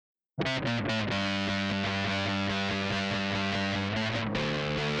Hey,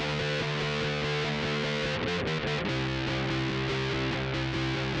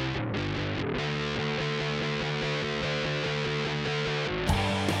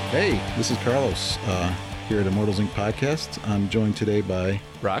 this is Carlos here at Immortals Inc. Podcast. I'm joined today by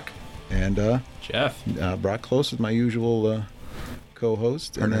Brock and Jeff. Brock Close is my usual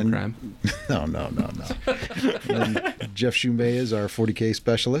co-host. Partner and in No. crime. And Jeff Shumay is our 40K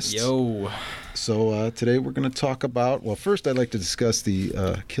specialist. Yo. So today we're going to talk about, well, first I'd like to discuss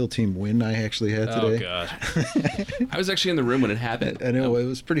the kill team win I actually had today. Oh, God. I was actually in the room when it happened. And it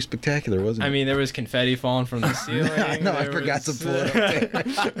was pretty spectacular, wasn't it? I mean, there was confetti falling from the ceiling. I know, I forgot to pull it up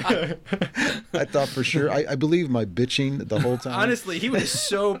there. I thought for sure, I believe my bitching the whole time. Honestly, he was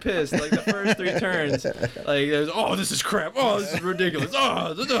so pissed. Like, the first 3 turns, like, there's, oh, this is crap. Oh, this is ridiculous.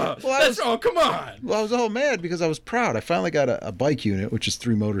 Oh, come on. Well, I was all mad because I was proud. I finally got a bike unit, which is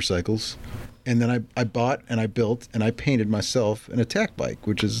 3 motorcycles. And then I bought and I built and I painted myself an attack bike,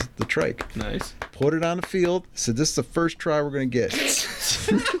 which is the trike. Nice. Put it on the field. Said, this is the first try we're going to get.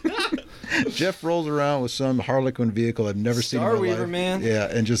 Jeff rolls around with some Harlequin vehicle I've never seen in my Starweaver, life. man. Yeah,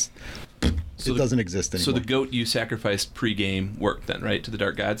 and just... So it doesn't exist anymore. So the goat you sacrificed pre-game worked then, right, to the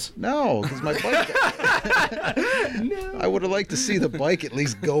dark gods? No, because my bike... No. I would have liked to see the bike at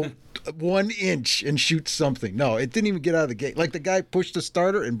least go 1 inch and shoot something. No, it didn't even get out of the gate. Like the guy pushed the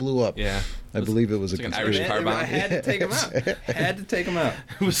starter and blew up. Yeah. I believe it was like an Irish conspiracy. car bomb. I had to take him out. Had to take him out.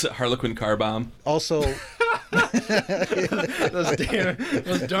 It was a Harlequin car bomb. Also... those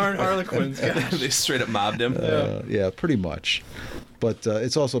darn Harlequins, gosh. They straight up mobbed him. Yeah, pretty much. But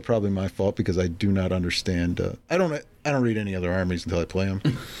it's also probably my fault because I do not understand. I don't read any other armies until I play them.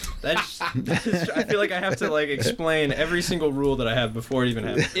 That's I feel like I have to like explain every single rule that I have before it even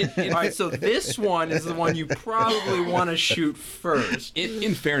happens. All right, so this one is the one you probably want to shoot first.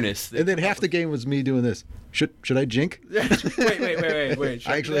 In fairness, And then half the game was me doing this. Should I jink? Wait.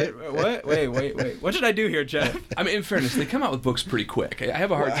 What? Wait. What should I do here, Jeff? I mean, in fairness, they come out with books pretty quick. I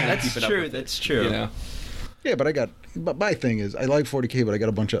have a hard time keeping up with it. That's true. You know? Yeah, but my thing is, I like 40K, but I got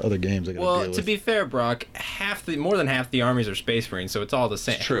a bunch of other games I got to deal with. Well, to be fair, Brock, more than half the armies are Space Marines, so it's all the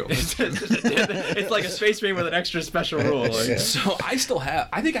same. It's true. It's like a Space Marine with an extra special rule. Like. So I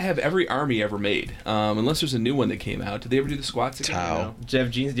think I have every army ever made, unless there's a new one that came out. Did they ever do the squats again? Tau. Do you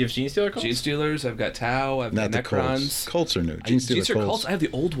have Gene Stealer Colts? Gene Stealers, I've got Tau, I've Not got the Necrons. Colts. Colts are new. Gene Stealer Colts. I have the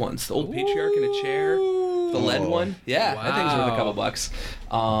old ones, the old Patriarch in a chair. The lead one? Yeah, that thing's worth a couple bucks.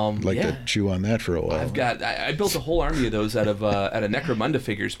 To chew on that for a while. I built a whole army of those out of Necromunda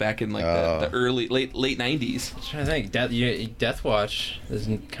figures back in like the early late 90s. I'm trying to think. Death Watch is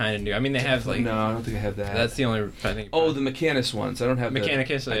kind of new. I mean, they have like... No, I don't think I have that. That's the only... I think. Oh, the Mechanicus ones. I don't have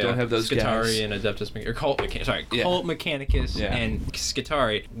Mechanicus. I don't have those Scutari guys. and Adeptus... Or Cult Mechanicus and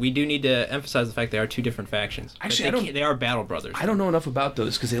Scutari. We do need to emphasize the fact they are 2 different factions. Actually, they are battle brothers. I don't know enough about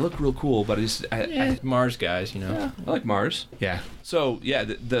those because they look real cool, but Mars guys, you know. Yeah, I like Mars. Yeah. So, yeah,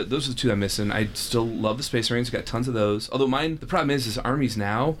 those are the 2 I'm missing. I still love the Space Marines. Got tons of those. Although the problem is armies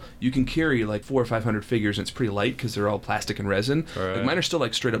now, you can carry like 400 or 500 figures and it's pretty light because they're all plastic and resin. Right. Like, mine are still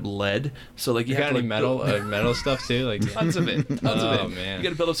like straight up lead. So like you have got to, any like, metal stuff too? Like tons of it. Oh, man. You got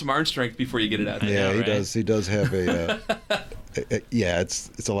to build up some arm strength before you get it out there. Yeah, know, he right? does. He does have a... yeah,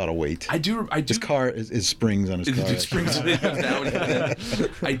 it's a lot of weight. I do. His car is springs on his car. It springs down.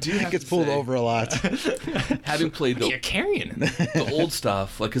 I do have gets to pulled say, over a lot. Having played You're carrying the old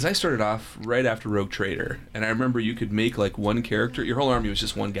stuff, like, because I started off right after Rogue Trader, and I remember you could make like one character. Your whole army was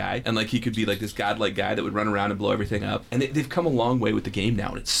just one guy, and like he could be like this godlike guy that would run around and blow everything up. And they've come a long way with the game now,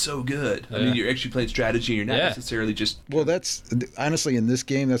 and it's so good. Yeah. I mean, you're actually playing strategy. You're not necessarily just. Well, that's honestly in this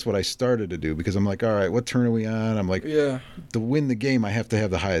game. That's what I started to do because I'm like, all right, what turn are we on? I'm like, to win the game, I have to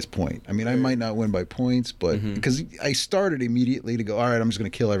have the highest point. I mean, I might not win by points, but because I started immediately to go, all right, I'm just going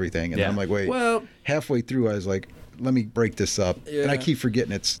to kill everything, and then I'm like, wait. Well, halfway through, I was like, let me break this up. Yeah. And I keep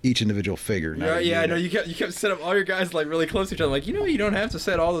forgetting it's each individual figure. Yeah, I know. You kept set up all your guys like really close to each other. Like, you don't have to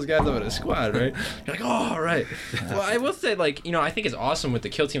set all those guys up in a squad, right? You're like, oh, all right. Well, I will say, like, I think it's awesome with the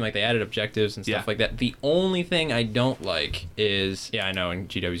kill team. Like, they added objectives and stuff like that. The only thing I don't like is, I know, and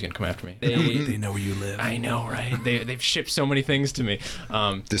GW's gonna come after me. They know where you live. I know, right? They've shipped so many things to me.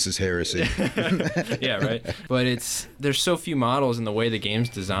 This is heresy. Yeah, right. But there's so few models, and the way the game's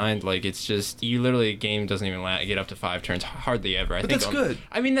designed, like, it's just the game doesn't even get up to 5 turns. Hardly ever. I think that's good.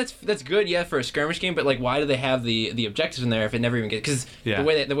 I mean, that's good, yeah, for a skirmish game. But like, why do they have the objectives in there if it never even gets? Because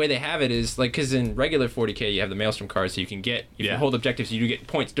the way they have it is like, because in regular 40K you have the Maelstrom cards, so you can get if you hold objectives, you do get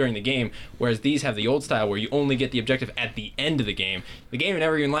points during the game. Whereas these have the old style where you only get the objective at the end of the game. The game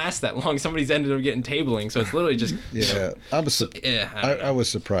never even lasts that long. Somebody's ended up getting tabling, so it's literally just I was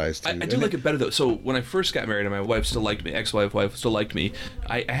surprised too. I do like it better though. So when I first got married and my wife still liked me, wife still liked me,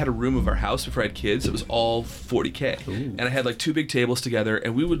 I had a room of our house before I had kids. It was all 40K. Ooh. And I had like 2 big tables together,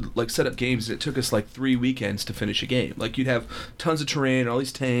 and we would like set up games, and it took us like 3 weekends to finish a game. Like you'd have tons of terrain, all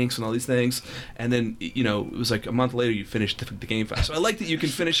these tanks and all these things, and then it was like a month later you finished the game fast. So I like that you can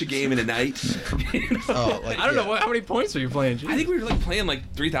finish a game in a night. I don't know how many points were you playing? Jeez. I think we were like playing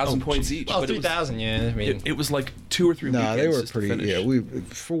like 3,000 points each. Oh, 3,000, yeah. I mean, it was like 2 or 3 weekends. They were pretty. Yeah, we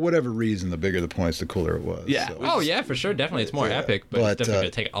for whatever reason, the bigger the points, the cooler it was. Yeah. So. Yeah, for sure, definitely. It's more epic, but it's definitely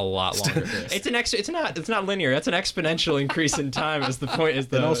gonna take a lot longer. It's not linear. That's an exponential increase in time as the point as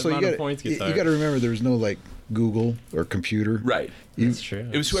the amount of points gets higher. You got to remember, there was no like Google or computer. Right. That's true.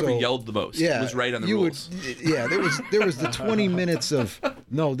 It was whoever yelled the most. Was right on the rules. There was the 20 minutes of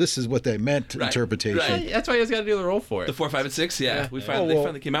no, this is what they meant interpretation. Right. That's why you guys got to do the roll for it. The 4, 5, and 6. Yeah. They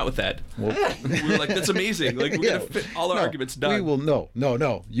finally came out with that. Well, we were like, that's amazing. Like we're gonna fit all our arguments done. We will no.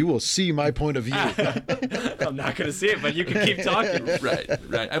 You will see my point of view. I'm not gonna see it, but you can keep talking. Right.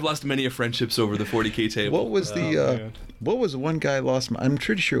 I've lost many of friendships over the 40K table. What was what was one guy lost? I'm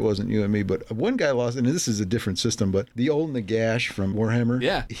pretty sure it wasn't you and me, but one guy lost, and this is a different system, but the old Nagash from Warhammer.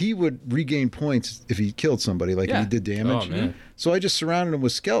 Yeah. He would regain points if he killed somebody, like if he did damage. Oh, man. So I just surrounded him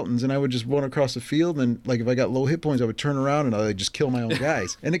with skeletons, and I would just run across the field, and like if I got low hit points, I would turn around and I'd just kill my own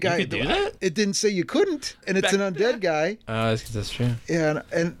guys. And the guy, you could do that? It didn't say you couldn't, and it's an undead guy. That's true. Yeah,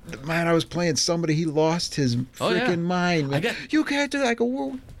 and man, I was playing somebody. He lost his freaking mind. Man. You can't do that. I go,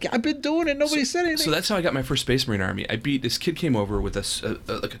 well, I've been doing it. Nobody said anything. So that's how I got my first Space Marine army. This kid came over with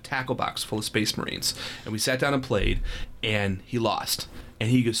like a tackle box full of Space Marines, and we sat down and played, and he lost. And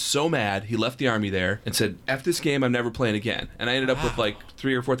he was so mad, he left the army there and said, F this game, I'm never playing again. And I ended up with like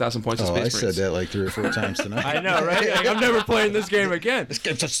 3,000 or 4,000 points of Space Marines. I said that like 3 or 4 times tonight. I know, right? Like, I'm never playing this game again. This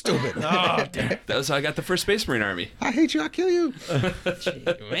game's so stupid. Oh, damn. That was how I got the first Space Marine army. I hate you, I'll kill you.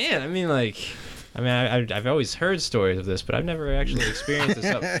 Man, I mean, I've always heard stories of this, but I've never actually experienced this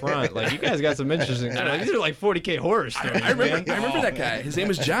up front. Like, you guys got some interesting. These are like 40K horror stories. I remember that guy. His name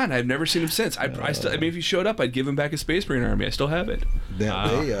was John. I've never seen him since. I mean, if he showed up, I'd give him back his Space Marine army. I still have it.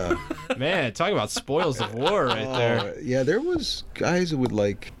 Man, talk about spoils of war right there. Yeah, there was guys who would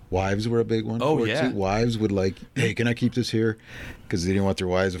like. Wives were a big one. Oh, yeah. Wives would like, hey, can I keep this here? Because they didn't want their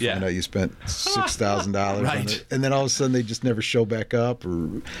wives to find out you spent $6,000 on it. And then all of a sudden they just never show back up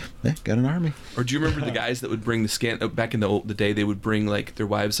or got an army. Or do you remember the guys that would bring back in the day, they would bring like their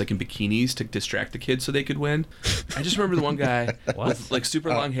wives like in bikinis to distract the kids so they could win? I just remember the one guy with like super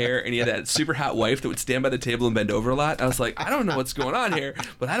long hair, and he had that super hot wife that would stand by the table and bend over a lot. I was like, I don't know what's going on here,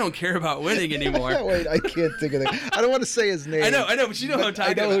 but I don't care about winning anymore. Wait, I can't think of that. I don't want to say his name. I know, but you know who I'm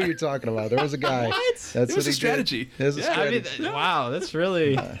talking about. I know who you're talking about. There was a guy. What? It was a strategy. I mean, wow, that's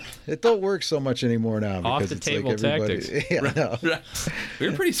really... it don't work so much anymore now. Off the table like tactics. Yeah, right. We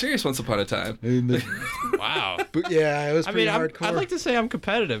were pretty serious once upon a time. Wow. But yeah, it was pretty hardcore. I'd like to say I'm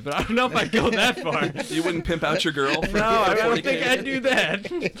competitive, but I don't know if I'd go that far. You wouldn't pimp out your girl? No, I don't think I'd do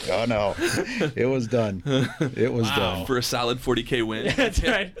that. Oh, no. It was done. It was done. For a solid 40K win. Yeah, that's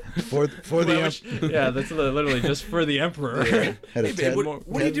right. For the yeah, that's literally just for the Emperor. Yeah. Hey, babe,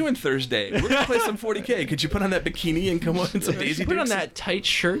 what are you doing Thursday? We're going to play some 40K. Could you put on that bikini and come on in some Daisy Dukes? Put on that tight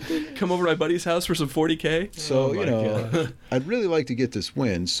shirt. Come over to my buddy's house for some 40K. So, I'd really like to get this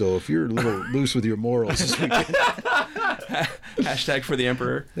win. So if you're a little loose with your morals this weekend. Hashtag for the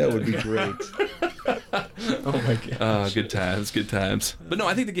Emperor. That would be great. Oh my god. Good times. But no,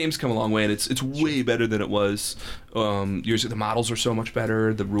 I think the game's come a long way, and it's way better than it was years ago. The models are so much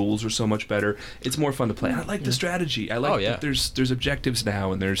better. The rules are so much better. It's more fun to play. I like the strategy. I like that there's objectives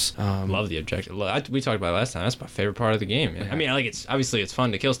now, and there's love the objective. We talked about it last time. That's my favorite part of the game. Yeah. I mean, I like it's obviously it's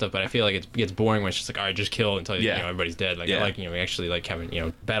fun to kill stuff, but I feel like it gets boring when it's just like, all right, just kill until everybody's dead. Like I like we actually like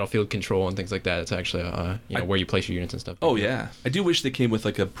having battlefield control and things like that. It's actually where you place your units and stuff. Oh yeah, I do wish they came with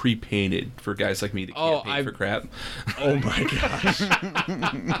like a pre-painted for guys like me that can't paint for crap. Oh my gosh!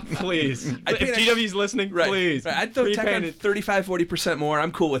 Please, if GW's listening, please. Right. I'd throw tech on 35-40% more.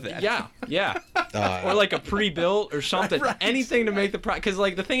 I'm cool with that. Yeah. Or like a pre-built or something. Right. Anything to make the because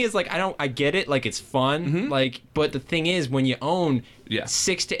like the thing is like I get it, like it's fun, like, but the thing is when you own,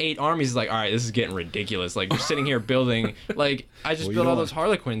 6 to 8 armies is like, all right, this is getting ridiculous. Like, we're sitting here building, like, I just built all those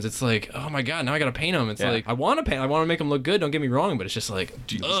Harlequins. It's like, oh my god, now I gotta paint them. It's like, I want to paint, I want to make them look good, don't get me wrong, but it's just like,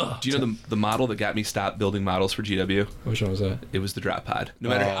 do you know the model that got me stopped building models for GW? Which one was that? It was the drop pod. No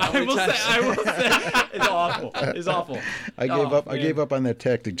matter how I will say, it's awful. It's awful. I gave up on that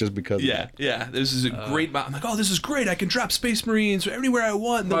tactic just because. Yeah. This is a great model. I'm like, oh, this is great. I can drop Space Marines anywhere I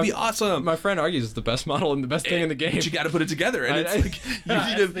want. And they'll be awesome. My friend argues it's the best model and the best thing in the game. But you got to put it together, and it's like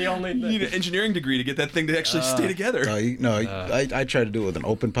you need an engineering degree to get that thing to actually stay together. I tried to do it with an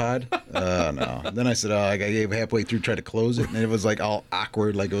open pod. No. Then I said, I gave halfway through, tried to close it, and it was like all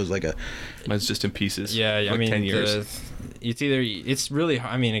awkward, like it was like a. Mine's just in pieces. Yeah, like I mean, 10 years. It's really.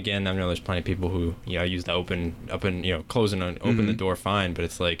 I mean, again, I know there's plenty of people who use the open, closing and open the door fine, but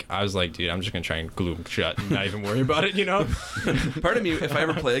it's like I was like, dude, I'm just gonna try and glue them shut, and not even worry about it, Part of me, if I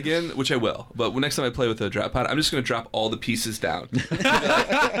ever play again, which I will, but next time I play with a drop pod, I'm just gonna drop all the pieces down.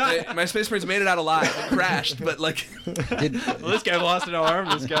 My Space Marines made it out alive. It crashed, but like, this guy lost an arm,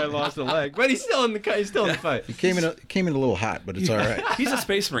 this guy lost a leg, but he's still in the fight. He came in a little hot, but it's all right. He's a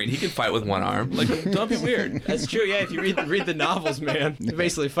Space Marine. He can fight with one arm. Like, don't be weird. That's true. Yeah, if you read the novels, man, they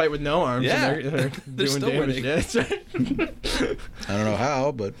basically fight with no arms. Yeah, and they're doing still damage. winning. Yeah, that's right. I don't know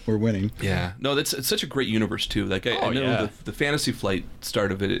how, but we're winning. Yeah, no, it's such a great universe too. Like I know the Fantasy Flight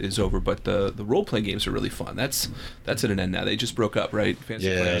start of it is over, but the role playing games are really fun. That's at an end now. They just broke up, right?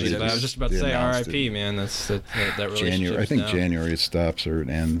 Fantasy Flight, I was just about to say R.I.P. Man, that relationship. January. I think January it stops or it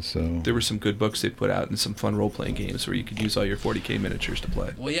ends. So there were some good books they put out and some fun role playing games where you could use all your 40K miniatures to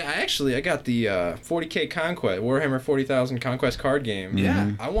play. Well, yeah, I got the 40K Conquest Warhammer 40,000 Conquest card game.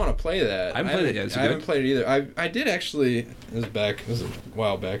 Yeah, I want to play that. I haven't played it yet. I haven't played it either. I did actually. This was a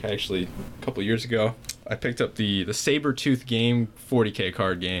while back. Actually, a couple years ago, I picked up the Sabretooth game 40K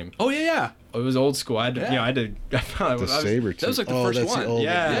card game. Oh yeah. It was old school. I found it. Sabretooth. That was like the first one.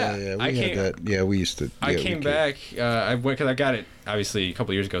 Yeah. We had that. Yeah, we used to. I came back. I went because I got it obviously a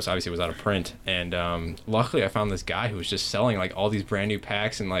couple of years ago, so obviously it was out of print. And luckily, I found this guy who was just selling like all these brand new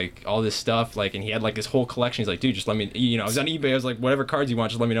packs and like all this stuff. Like, and he had like this whole collection. He's like, dude, just let me. I was on eBay. I was like, whatever cards you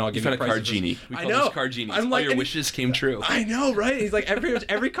want, just let me know. I'll give you a card genie. I know. Card genies. I'm like, all your wishes came true. I know, right? He's like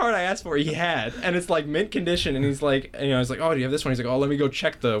every card I asked for, he had, and it's like mint condition. And he's like, I was like, oh, do you have this one? He's like, oh, let me go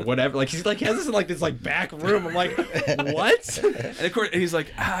check the whatever. Like he's like, he has this in like this like back room. I'm like, what? And of course, he's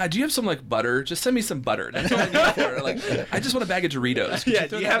like, do you have some like butter? Just send me some butter. That's all I need for it. Like, I just want a bag of Doritos. Yeah,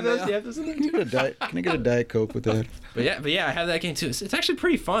 do you have those? Do you have those in there? Can I get a Diet Coke with that? But yeah, I have that game too. It's actually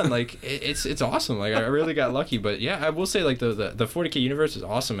pretty fun. Like it's awesome. Like I really got lucky. But yeah, I will say like the 40K universe is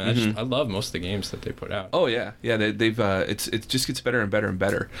awesome, and I love most of the games that they put out. Oh yeah. They've it just gets better and better and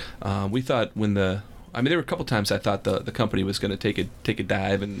better. We thought when there were a couple times I thought the company was going to take a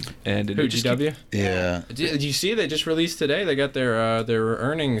dive and Who, GW? Yeah. Did you see they just released today? They got their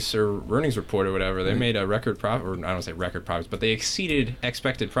earnings report or whatever. They made a record profit, or I don't say record profits, but they exceeded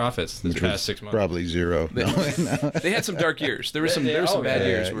expected profits this past 6 months. Probably zero. They had some dark years. There were some bad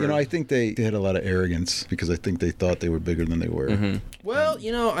years. Where, I think they had a lot of arrogance because I think they thought they were bigger than they were. Mm-hmm. Well,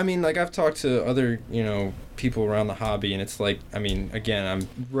 I mean, like I've talked to other, people around the hobby, and it's like, I mean, again,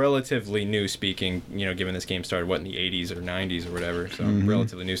 I'm relatively new speaking, given this game started in the 80s or 90s or whatever, so I'm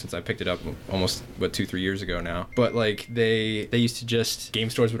relatively new since I picked it up almost 2-3 years ago now. But like they used to just, game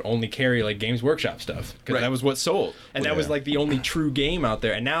stores would only carry like Games Workshop stuff because that was what sold, and that was like the only true game out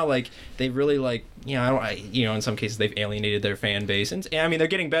there. And now like they really like, in some cases they've alienated their fan base, and I mean they're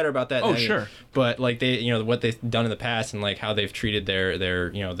getting better about that. Sure. But like they, what they've done in the past and like how they've treated their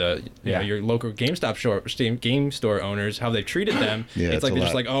your local game store owners, how they've treated them. It's like they're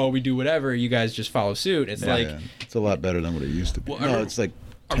just like, oh, we do whatever, you guys just follow suit. It's it's a lot better than what it used to be. Well, it's like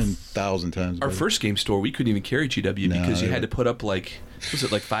 10,000 times better. Our first game store, we couldn't even carry GW because you had to put up like, was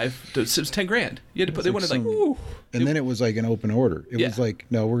it like it was $10,000. You had to put. They wanted like, ooh. And then it was like an open order. It was like,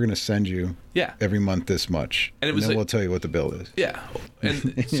 no, we're going to send you every month this much, and then we'll tell you what the bill is. Yeah,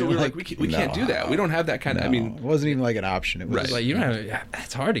 and so we were like, we can't do that. We don't have that kind of. I mean, it wasn't even like an option. It was like you don't have.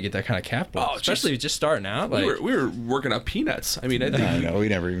 It's hard to get that kind of capital, especially just starting out. Like we were working up peanuts. I mean, I know we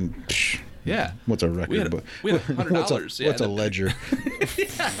never even. Yeah. What's a record? We had $100. What's a ledger?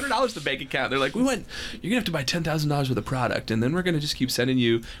 $100 to the bank account. They're like, you're going to have to buy $10,000 worth of product, and then we're going to just keep sending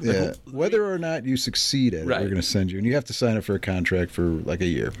you. Like, whether or not you succeed at it, we're going to send you. And you have to sign up for a contract for like a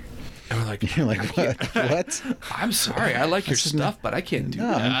year. And we're like, you're like, what? I'm sorry, I like your stuff, but I can't do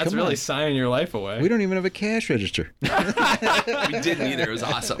that. That's really signing your life away. We don't even have a cash register. We didn't either. It was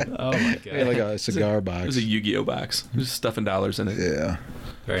awesome. Oh my god. We had like a cigar box. It was a Yu-Gi-Oh box. It was stuffing dollars in it. Yeah.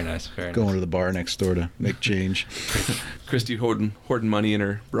 Very nice. Going to the bar next door to make change. Christy hoarding money in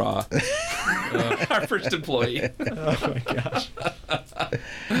her bra. Our first employee. Oh my gosh.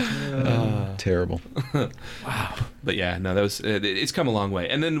 terrible. Wow. But yeah, no, that was it's come a long way.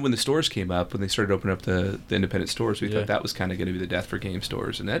 And then when the stores came up, when they started opening up the independent stores, we thought that was kind of going to be the death for game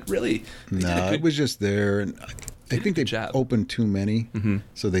stores, and that really it was just there. And I think they opened too many,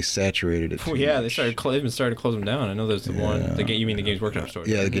 so they saturated it. They started to close them down. I know there's the one. You mean the Games Workshop store?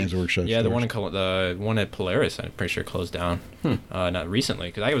 Yeah, the Games Workshop. Yeah, stores. the one at Polaris. I'm pretty sure closed down. Not recently,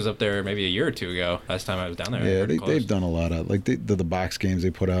 because I was up there maybe a year or two ago. Last time I was down there. Yeah, they've done a lot of like the box games they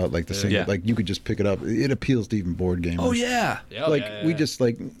put out, like the single, like you could just pick it up. It appeals to even board gamers. Oh yeah, we just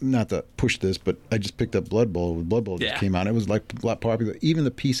like not to push this, but I just picked up Blood Bowl. When Blood Bowl just came out, it was like a lot popular. Even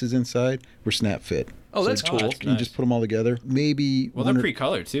the pieces inside were snap fit. Oh, that's cool. You just put them all together. Maybe. Well, they're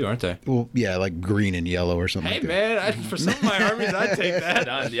pre-colored too, aren't they? Well, yeah, like green and yellow or something. Hey, like that. man, for some of my armies, I'd take that.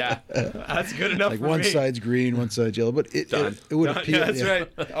 Done. Yeah, that's good enough. Like for one me. side's green, one side's yellow, but it would appeal. Yeah, that's right.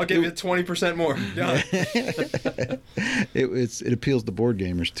 I'll give you 20% more. It appeals to board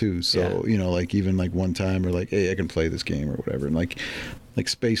gamers too. So like even like one time or like, hey, I can play this game or whatever, and like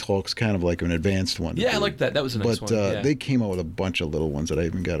Space Hulk's kind of like an advanced one. Yeah, I like that. That was a nice one. But they came out with a bunch of little ones that I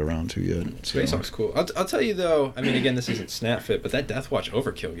haven't got around to yet. Space Hulk's cool. I'll tell you though. I mean, again, this isn't Snap Fit, but that Deathwatch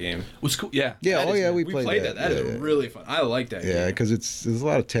Overkill game was cool. Yeah. Yeah. We played that. That is really fun. I like that. Yeah, because there's a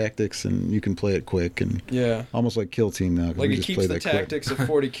lot of tactics and you can play it quick and almost like Kill Team now. Like it keeps the tactics of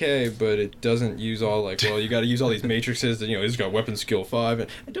 40K, but it doesn't use all you got to use all these matrices. That it's got weapon skill 5. And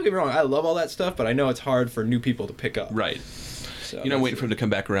don't get me wrong, I love all that stuff, but I know it's hard for new people to pick up. Right. So I'm waiting for him to come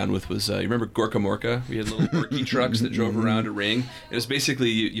back around with was you remember Gorka Morka? We had little worky trucks that drove around a ring. It was basically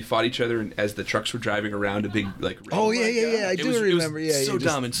you fought each other, and as the trucks were driving around a big ring. Oh yeah. I do remember. It was so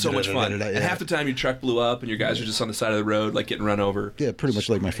dumb and so much fun. And half the time your truck blew up, and your guys were just on the side of the road, like getting run over. Yeah, pretty much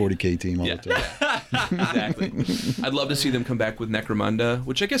like my 40K team all the time. Exactly. I'd love to see them come back with Necromunda,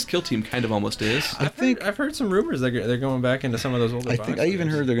 which I guess Kill Team kind of almost is. I've heard some rumors that they're going back into some of those older. I even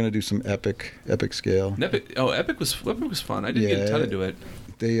heard they're going to do some epic scale. Epic was fun. I didn't get a ton into it.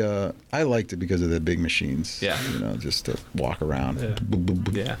 I liked it because of the big machines. Yeah. Just to walk around.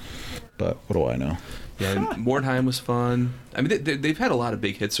 Yeah. But what do I know? Yeah, Mordheim was fun. I mean, they've had a lot of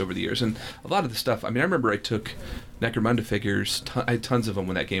big hits over the years, and a lot of the stuff. I mean, I remember I took Necromunda figures. I had tons of them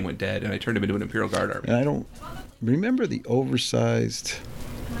when that game went dead, and I turned them into an Imperial Guard army. And I don't remember the oversized.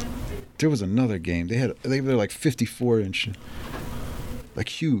 There was another game. They were like 54-inch, like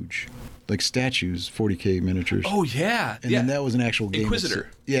huge. Like statues, 40K miniatures. Oh yeah, and then that was an actual game.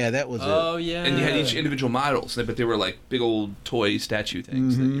 Inquisitor. Yeah, that was it. Oh yeah. And you had each individual models, but they were like big old toy statue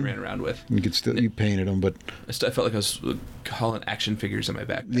things that you ran around with. You painted them, but I felt like I was hauling action figures in my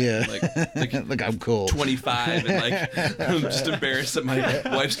backpack. Yeah, like I'm cool. 25, and like I'm just embarrassed that my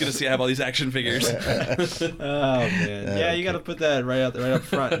wife's gonna see I have all these action figures. Oh man, yeah, you got to put that right up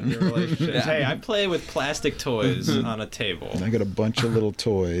front in your relationship. Yeah. Hey, I play with plastic toys on a table. And I got a bunch of little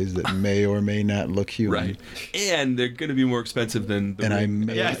toys that may or may not look human. Right, and they're gonna be more expensive than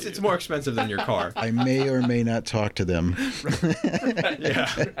the it's more expensive than your car. I may or may not talk to them.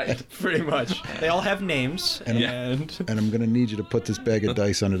 Right, pretty much. They all have names, and I'm gonna need you to put this bag of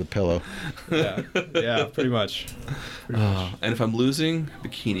dice under the pillow. Yeah, pretty much. And if I'm losing,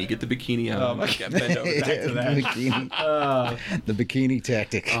 bikini. Get the bikini on. Bend over. Back to that. The bikini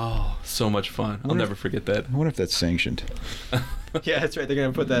tactic. Oh, so much fun. I'll never forget that. I wonder if that's sanctioned. Yeah, that's right. They're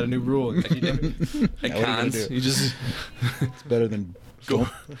gonna put that a new rule. At cons, you just it's better than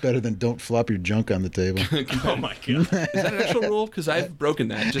don't flop your junk on the table. Oh my god, is that an actual rule? Because I've broken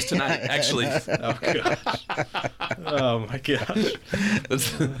that just tonight, actually. Oh gosh. Oh my gosh.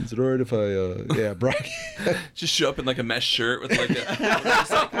 Is it alright if I Brock? Just show up in like a mesh shirt with like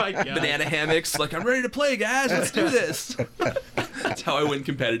a banana hammocks. Like, I'm ready to play, guys. Let's do this. That's how I win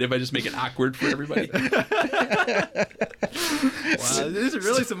competitive. I just make it awkward for everybody. Wow, these are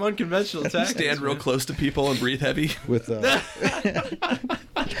really some unconventional tactics. Stand real close to people and breathe heavy. With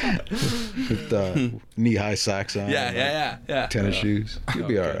knee-high socks on. Yeah. Tennis shoes. You'll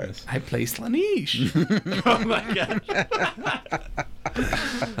be all right. I play Slaanesh. Oh my god.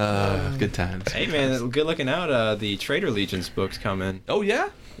 Good times. Hey man, good looking out. The Traitor Legions books coming. Oh yeah.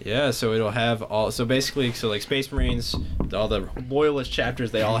 Yeah, so it'll have basically like Space Marines, all the loyalist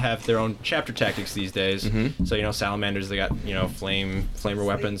chapters, they all have their own chapter tactics these days. Mm-hmm. So Salamanders, they got flamer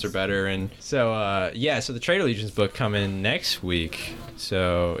weapons are better, and so so the Traitor Legions book coming next week.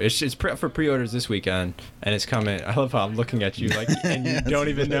 So it's for pre-orders this weekend, and it's coming. I love how I'm looking at you like, and you don't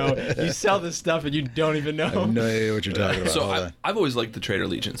even know. You sell this stuff and you don't even know. I have no idea what you're talking about. So I've always liked the Traitor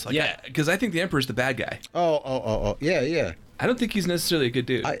Legions, because I think the Emperor's the bad guy. Oh, yeah. I don't think he's necessarily a good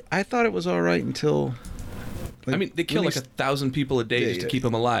dude. I thought it was all right until Like, I mean, they kill like 1,000 people a day just to keep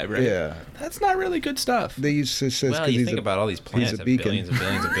them alive, right? Yeah. That's not really good stuff. They used to say, well, you think about all these planets have beacon. billions and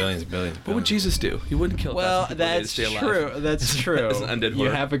billions and billions and billions. What would Jesus do? He wouldn't kill 1,000 people a day to stay alive. Well, that's true. As an undead You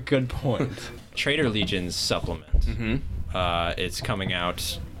horror. have a good point. Trader Legion's supplement. Mm-hmm. It's coming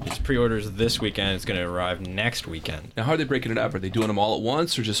out. It's pre-orders this weekend. It's going to arrive next weekend. Now, how are they breaking it up? Are they doing them all at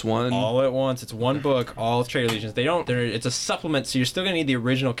once or just one? All at once. It's one book. All Trader Legions. It's a supplement, so you're still going to need the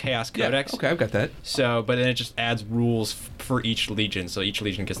original Chaos Codex. Yeah, okay, I've got that. So, but then it just adds rules for each legion. So each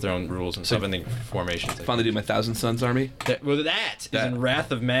legion gets their own rules and stuff, and the formations. Finally do my Thousand Sons army? That is in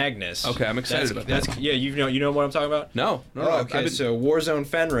Wrath of Magnus. Okay, I'm excited about that. Yeah, you know what I'm talking about? No. Okay, so Warzone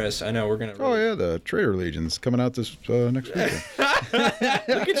Fenris. I know we're going to... Oh, yeah, the Trader Legion's coming out this next weekend.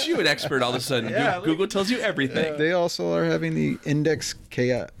 Look at you, an expert all of a sudden. Yeah, Google tells you everything. They also are having the Index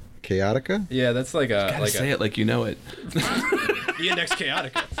Chaotica. Yeah, that's like a... Gotta say it like you know it. The Index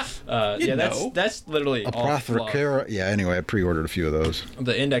Chaotica. That's literally all Apothecary. Yeah, anyway, I pre-ordered a few of those.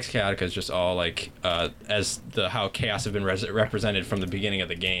 The Index Chaotica is just all like how chaos have been represented from the beginning of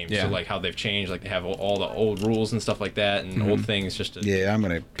the game. Yeah. So like how they've changed, like they have all the old rules and stuff like that, and old things. Yeah, I'm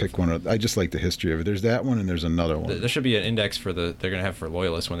gonna pick one. I just like the history of it. There's that one, and there's another one. There should be an index they're gonna have for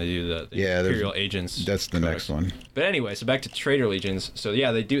loyalists when they do the Imperial Agents. That's the next one. But anyway, so back to Trader Legions. So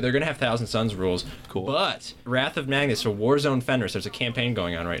yeah, they're gonna have Thousand Sons rules. Cool. But Wrath of Magnus, so Warzone Fenris. There's a campaign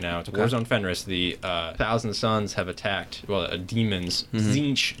going on right now. It's Warzone Fenris. The Thousand Sons have attacked. Well, demons,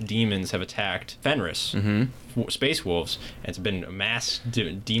 Tzeentch demons have attacked Fenris. Space wolves. And it's been a mass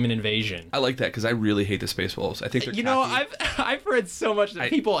demon invasion. I like that because I really hate the Space Wolves. I think they're cocky. I've heard so much that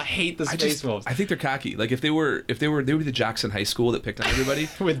people hate the Space Wolves. I think they're cocky. Like if they would be the jocks in high school that picked on everybody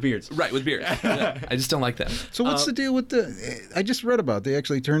with beards. Right, with beards. Yeah, I just don't like them. So what's the deal with the? I just read about they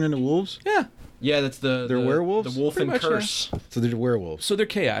actually turn into wolves. Yeah. Yeah, that's they're werewolves. The wolf and curse. Yeah. So they're werewolves. So they're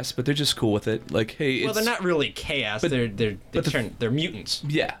chaos, but they're just cool with it. Like, hey, they're not really chaos. They're mutants.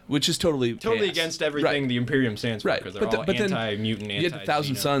 Yeah, which is totally against everything the Imperium stands for. Because they're all anti-mutant, you had the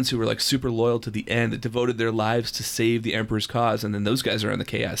Thousand Sons who were like super loyal to the end, that devoted their lives to save the Emperor's cause, and then those guys are on the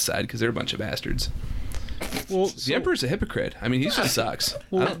chaos side because they're a bunch of bastards. Well, the Emperor's a hypocrite. I mean, he just sucks.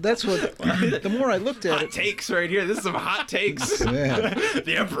 Well, that's what. The more I looked at hot takes right here. This is some hot takes. Yeah.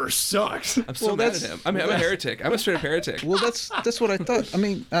 The Emperor sucks. I'm so mad at him. I'm a heretic. I'm a straight up heretic. Well, that's what I thought. I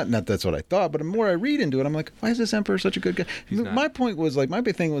mean, not that's what I thought, but the more I read into it, I'm like, why is this Emperor such a good guy? My point was like, my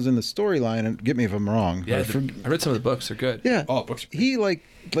big thing was in the storyline, and get me if I'm wrong. Yeah, I read some of the books. They're good. Yeah. Oh, books. He like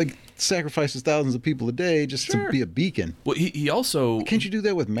sacrifices thousands of people a day just to be a beacon. Well, he also... Can't you do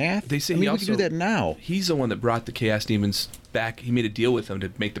that with math? They say we can do that now. He's the one that brought the Chaos Demons back. He made a deal with them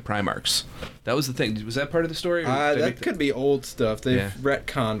to make the Primarchs. That was the thing. Was that part of the story? That could be old stuff. They've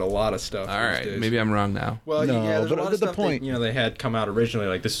retconned a lot of stuff. All right, maybe I'm wrong now. Well, no, yeah, but a lot of the stuff point, they had come out originally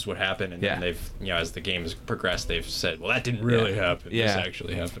like this is what happened, and then they've, as the game has progressed, they've said, well, that didn't really happen. Yeah. This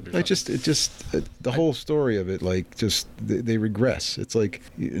actually happened. The whole story of it, like, just they regress. It's like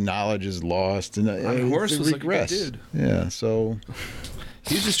knowledge is lost, and Horus was regress. like a good dude. Yeah, so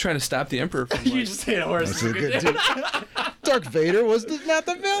he was just trying to stop the Emperor from. You just saying Horus is a good dude. Dark Vader was not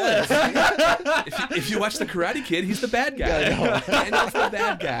the villain. If you watch the Karate Kid, he's the bad guy. Daniel's the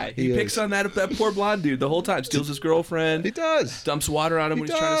bad guy. He picks on that poor blonde dude the whole time. Steals his girlfriend. He does. Dumps water on him when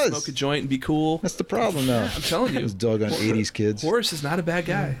he's trying to smoke a joint and be cool. That's the problem now. I'm telling you. Those doggone 80s kids. Horus is not a bad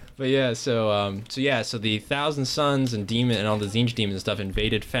guy. But yeah, so the Thousand Sons and Demon and all the Tzeentch demons and stuff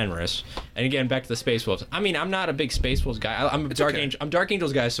invaded Fenris. And again, back to the Space Wolves. I mean, I'm not a big Space Wolves guy. I'm Dark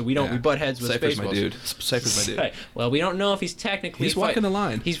Angels guy, so we butt heads with Cypher's Space my Wolves. dude. Cypher's my dude. Well, we don't know if he's technically... He's walking the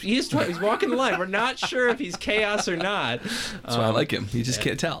line. He's walking the line. We're not sure if he's chaos or not. That's why I like him. You just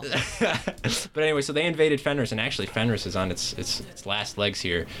can't tell. But anyway, so they invaded Fenris, and actually Fenris is on its last legs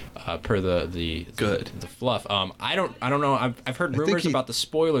here, per the fluff. I don't know. I've heard rumors about the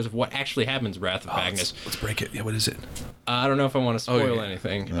spoilers of what actually happens in Wrath of Magnus. Let's break it. Yeah, what is it? I don't know if I want to spoil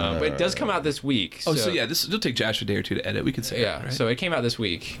anything, but it does come out this week. So it'll take Josh a day or two to edit. We could say right? So it came out this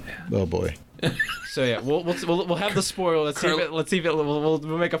week. Oh boy. So yeah, we'll have the spoil. Let's see if we'll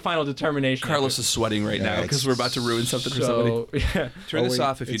make a final determination. Carlos is sweating right now because we're about to ruin something for somebody. Yeah. Turn this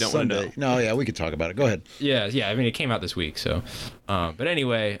off if you don't want to know. No, yeah, we could talk about it. Go ahead. Yeah. I mean, it came out this week, so. But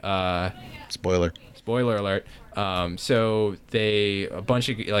anyway. Spoiler alert. So a bunch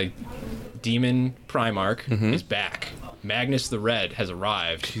of Demon Primarch is back. Magnus the Red has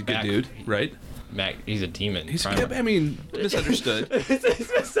arrived. He's a good dude, right? he's a demon. I mean, misunderstood.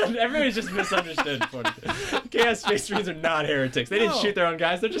 Everybody's just misunderstood. Chaos Space Marines are not heretics. They didn't shoot their own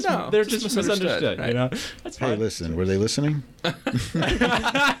guys. They're just misunderstood. Right. You know, that's fine. Hey, listen, were they listening?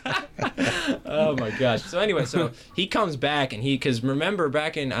 Oh my gosh. So anyway, so he comes back and because remember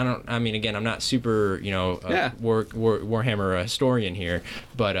back in again, I'm not super Warhammer historian here,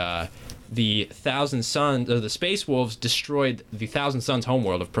 but the Thousand Suns, the Space Wolves destroyed the Thousand Suns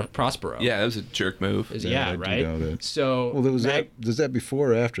homeworld of Prospero. Yeah, that was a jerk move. Yeah, right. So was that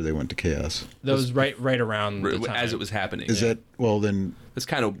before or after they went to Chaos? That was right around the time. As it was happening. Is that then? That's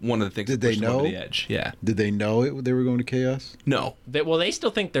kind of one of the things Did that pushed they them know? over the edge. Yeah. Did they know they were going to Chaos? No. They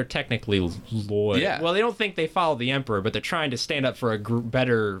still think they're technically loyal. Yeah. Well, they don't think they follow the Emperor, but they're trying to stand up for a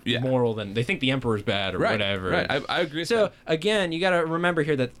better moral than they think the Emperor's bad or whatever. Right. I agree. So again, you got to remember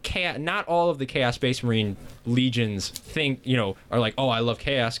here that not all of the Chaos Space Marine legions think are like, oh, I love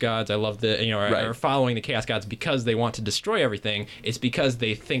Chaos Gods. I love are following the Chaos Gods because they want to destroy everything. It's because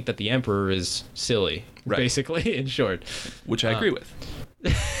they think that the Emperor is silly. Right. Basically, in short. Which I agree with.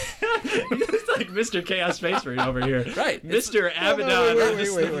 It's like Mr. Chaos Space Marine over here. Right. Mr. Abaddon.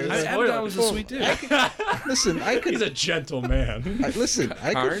 Wait. Abaddon was a sweet dude. Listen, He's a gentle man.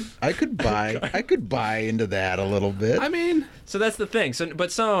 I could buy into that a little bit. I mean, so that's the thing.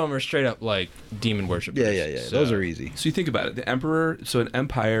 But some of them are straight up like demon worshippers. Yeah. So, those are easy. So you think about it. The Emperor, so an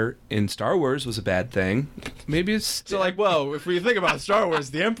empire in Star Wars was a bad thing. Maybe it's so like, well, if we think about Star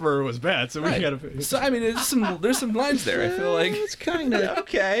Wars, the Emperor was bad, so we gotta. So I mean, there's some lines there. I feel like it's kind of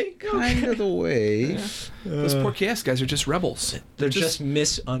okay. Kind of the way. Those poor Chaos guys are just rebels. They're just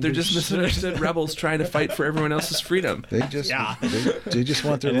misunderstood. They're just misunderstood rebels trying to fight for everyone else's freedom. They just want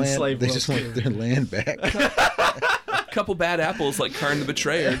their land. They just want their land back. A couple bad apples like Karn the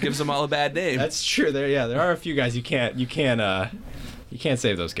Betrayer gives them all a bad name. That's true. There are a few guys you can't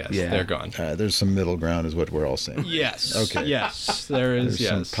save those guys. Yeah. They're gone. There's some middle ground, is what we're all saying. Yes. Okay. Yes, there is.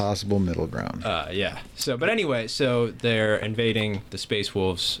 There's some possible middle ground. Yeah. So, but anyway, they're invading the Space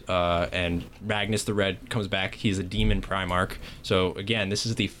Wolves, and Magnus the Red comes back. He's a demon Primarch. So again, this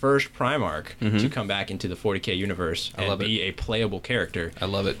is the first Primarch to come back into the 40K universe and be a playable character. I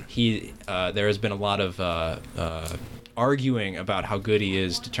love it. There has been a lot of arguing about how good he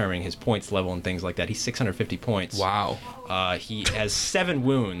is, determining his points level and things like that. He's 650 points. Wow. He has 7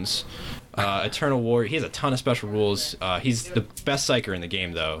 wounds. Eternal Warrior. He has a ton of special rules. He's the best psyker in the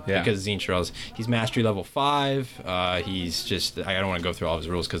game, though, because of Zine Shrells. He's mastery level 5. He's just... I don't want to go through all of his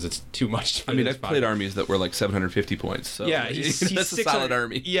rules because it's too much. I mean, I've played armies that were like 750 points. So yeah, that's a solid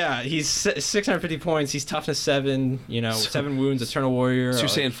army. Yeah, he's 650 points. He's toughness 7. 7 wounds. Eternal Warrior. So you're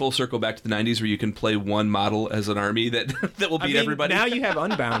saying full circle back to the 90s where you can play one model as an army that will beat everybody? Now you have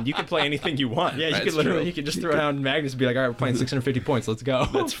Unbound. You can play anything you want. Yeah, you can just throw down Magnus and be like, all right, we're playing 650 points. Let's go.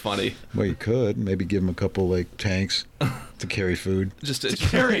 That's funny. Well, you could maybe give him a couple like tanks to carry food. Just to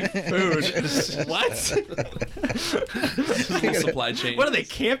carry food. What? Supply chain. What are they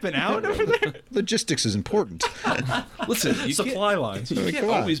camping out over there? Logistics is important. Listen, supply lines. You can't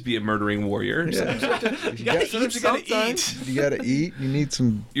always be a murdering warrior. Yeah. You gotta eat. You gotta eat. You need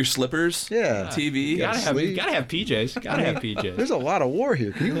your slippers. Yeah. TV. You gotta have PJs. Gotta have PJs. There's a lot of war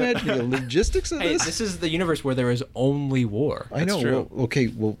here. Can you imagine the logistics of this? This is the universe where there is only war. I know.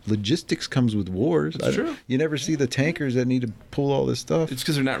 Well, logistics comes with wars. That's true. You never see the tankers that need to pull all this stuff. It's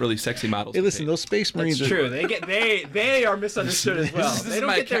because they're not really sexy models. Hey, listen, those Space Marines. That's true. They are misunderstood as well. They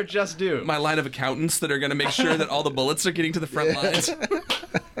don't get their just due. My line of accountants that are going to make sure that all the bullets are getting to the front lines.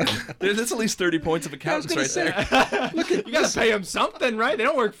 There's at least 30 points of accountants there. You got to pay them something, right? They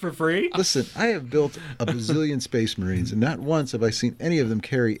don't work for free. Listen, I have built a bazillion Space Marines, and not once have I seen any of them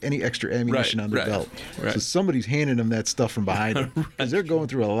carry any extra ammunition on their belt. Right. So somebody's handing them that stuff from behind them because they're going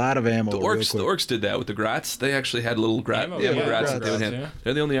through a lot of ammo. The orcs did that with the Grats. They actually had little Grats that they would have.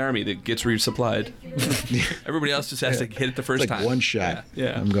 They're the only army that gets resupplied. Everybody else just has to hit it the first time. One shot.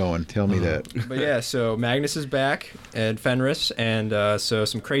 Yeah. I'm going. Tell me that. But yeah, so Magnus is back and Fenris, and so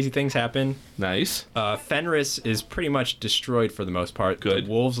some crazy things happen. Nice. Fenris is pretty much destroyed for the most part. Good. The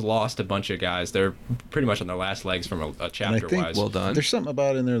Wolves lost a bunch of guys. They're pretty much on their last legs from a chapter-wise. Well done. There's something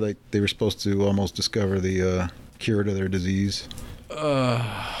about in there like they were supposed to almost discover the cure to their disease.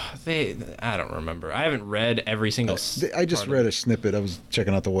 I don't remember. I haven't read every single. I just read a snippet. I was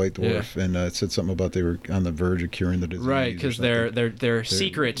checking out the White Dwarf, and it said something about they were on the verge of curing the disease. Right, because they're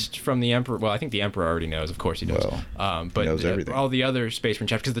secret from the Emperor. Well, I think the Emperor already knows. Of course, he knows. Well, but he knows everything. All the other Space Marine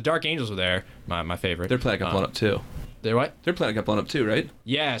chapters, because the Dark Angels were there. My favorite. They're planning on blowing up too. They're what? They're planning on blowing up too, right?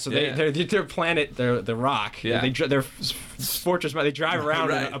 Yeah. So their planet, the rock. Yeah. Their fortress. They drive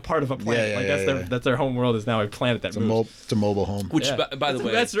around in a part of a planet. That's their home world is now a planet that moves. It's a mobile home. Which, by the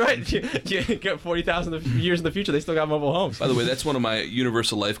way, that's right. You got 40,000 years in the future. They still got mobile homes. By the way, that's one of my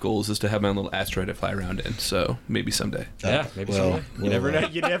universal life goals is to have my own little asteroid to fly around in. So maybe someday. Maybe someday. You never know.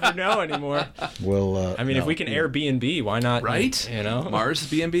 You never know anymore. Well, I mean, if we can Airbnb, why not? Right? You know, Mars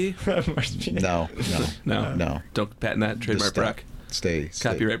B&B. Mars B&B. No. Don't patent that. Trademark Brock. Stay.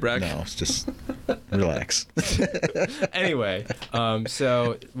 Copyright Brock. No, it's just relax. Anyway,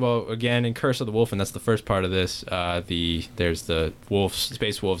 again, in Curse of the Wolf, and that's the first part of this. There's the wolves,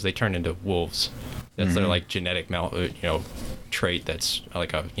 space wolves. They turn into wolves. That's their like genetic trait. That's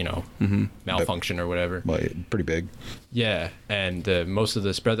like a malfunction or whatever. Well, pretty big. Yeah, and most of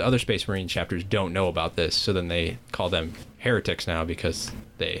the other Space Marine chapters don't know about this, so then they call them heretics now because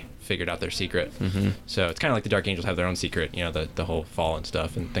they figured out their secret. So it's kind of like the Dark Angels have their own secret, the whole fall and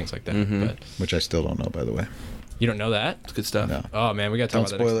stuff and things like that. But which I still don't know, by the way. You don't know that? It's good stuff. No. Oh man, we got to talk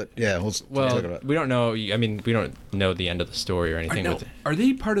about that. Don't spoil it. Yeah, we'll talk about it. We don't know. I mean, we don't know the end of the story or anything. Are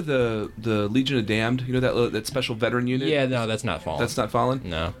they part of the Legion of Damned? You know that special veteran unit? Yeah, no, that's not Fallen. That's not Fallen?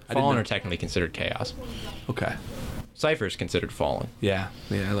 No, Fallen are technically considered Chaos. Okay. Cypher's considered Fallen. Yeah,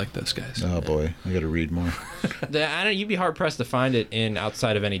 I like those guys. Oh boy, I got to read more. You'd be hard pressed to find it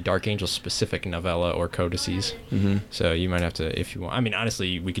outside of any Dark Angel specific novella or codices. So you might have to, if you want. I mean,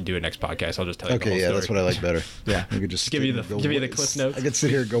 honestly, we could do a next podcast. I'll just tell you the whole story. That's what I like better. Yeah, we could just give you the cliff notes. I could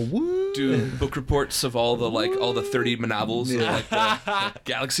sit here and go woo. Do book reports of all the 30 novels, like the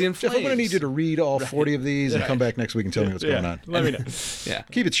Galaxy in Flames. Jeff, I'm gonna need you to read all 40 of these and come back next week and tell me what's going on. Let me know. Yeah,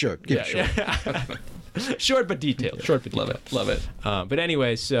 keep it short. Keep it short. Short but detailed. Love it. But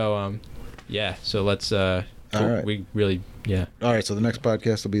anyway, so let's. All right. We really, All right, so the next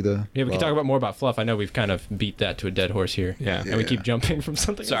podcast will be we can talk about more about fluff. I know we've kind of beat that to a dead horse here. Yeah. And we keep jumping from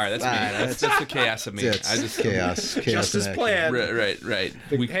something. Sorry, that's me. That's the chaos of me. Yeah, chaos. Just as planned. Right.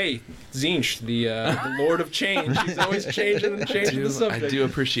 Hey, Zinch, the Lord of Change. He's always changing and changing the subject. I do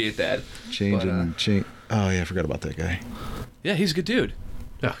appreciate that. Change. Oh yeah, I forgot about that guy. Yeah, he's a good dude.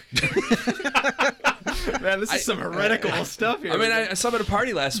 Oh. Man, this is some heretical stuff here. I mean, I saw him at a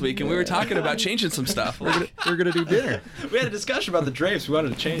party last week, and we were talking about changing some stuff. We're gonna do dinner. We had a discussion about the drapes. We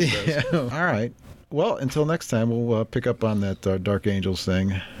wanted to change those. Yeah. All right. Well, until next time, we'll pick up on that Dark Angels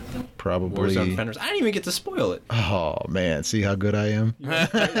thing. Probably. Warzone Defenders. I didn't even get to spoil it. Oh man, see how good I am.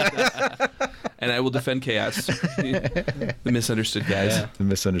 And I will defend Chaos, the misunderstood guys, the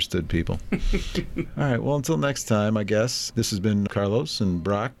misunderstood people. All right. Well, until next time, I guess this has been Carlos and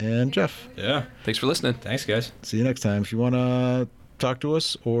Brock and Jeff. Yeah. Thanks for listening. Thanks, guys. See you next time. If you want to talk to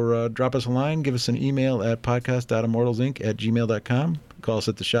us or drop us a line, give us an email at podcast.immortalsinc@gmail.com. Call us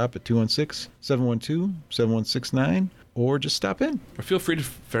at the shop at 216-712-7169, or just stop in. Or feel free to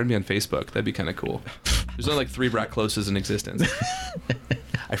friend me on Facebook. That'd be kind of cool. There's only like 3 Brock Closes in existence.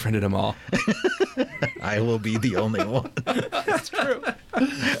 I friended them all. I will be the only one. That's true.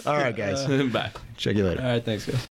 All right, guys. Bye. Check you later. All right, thanks, guys.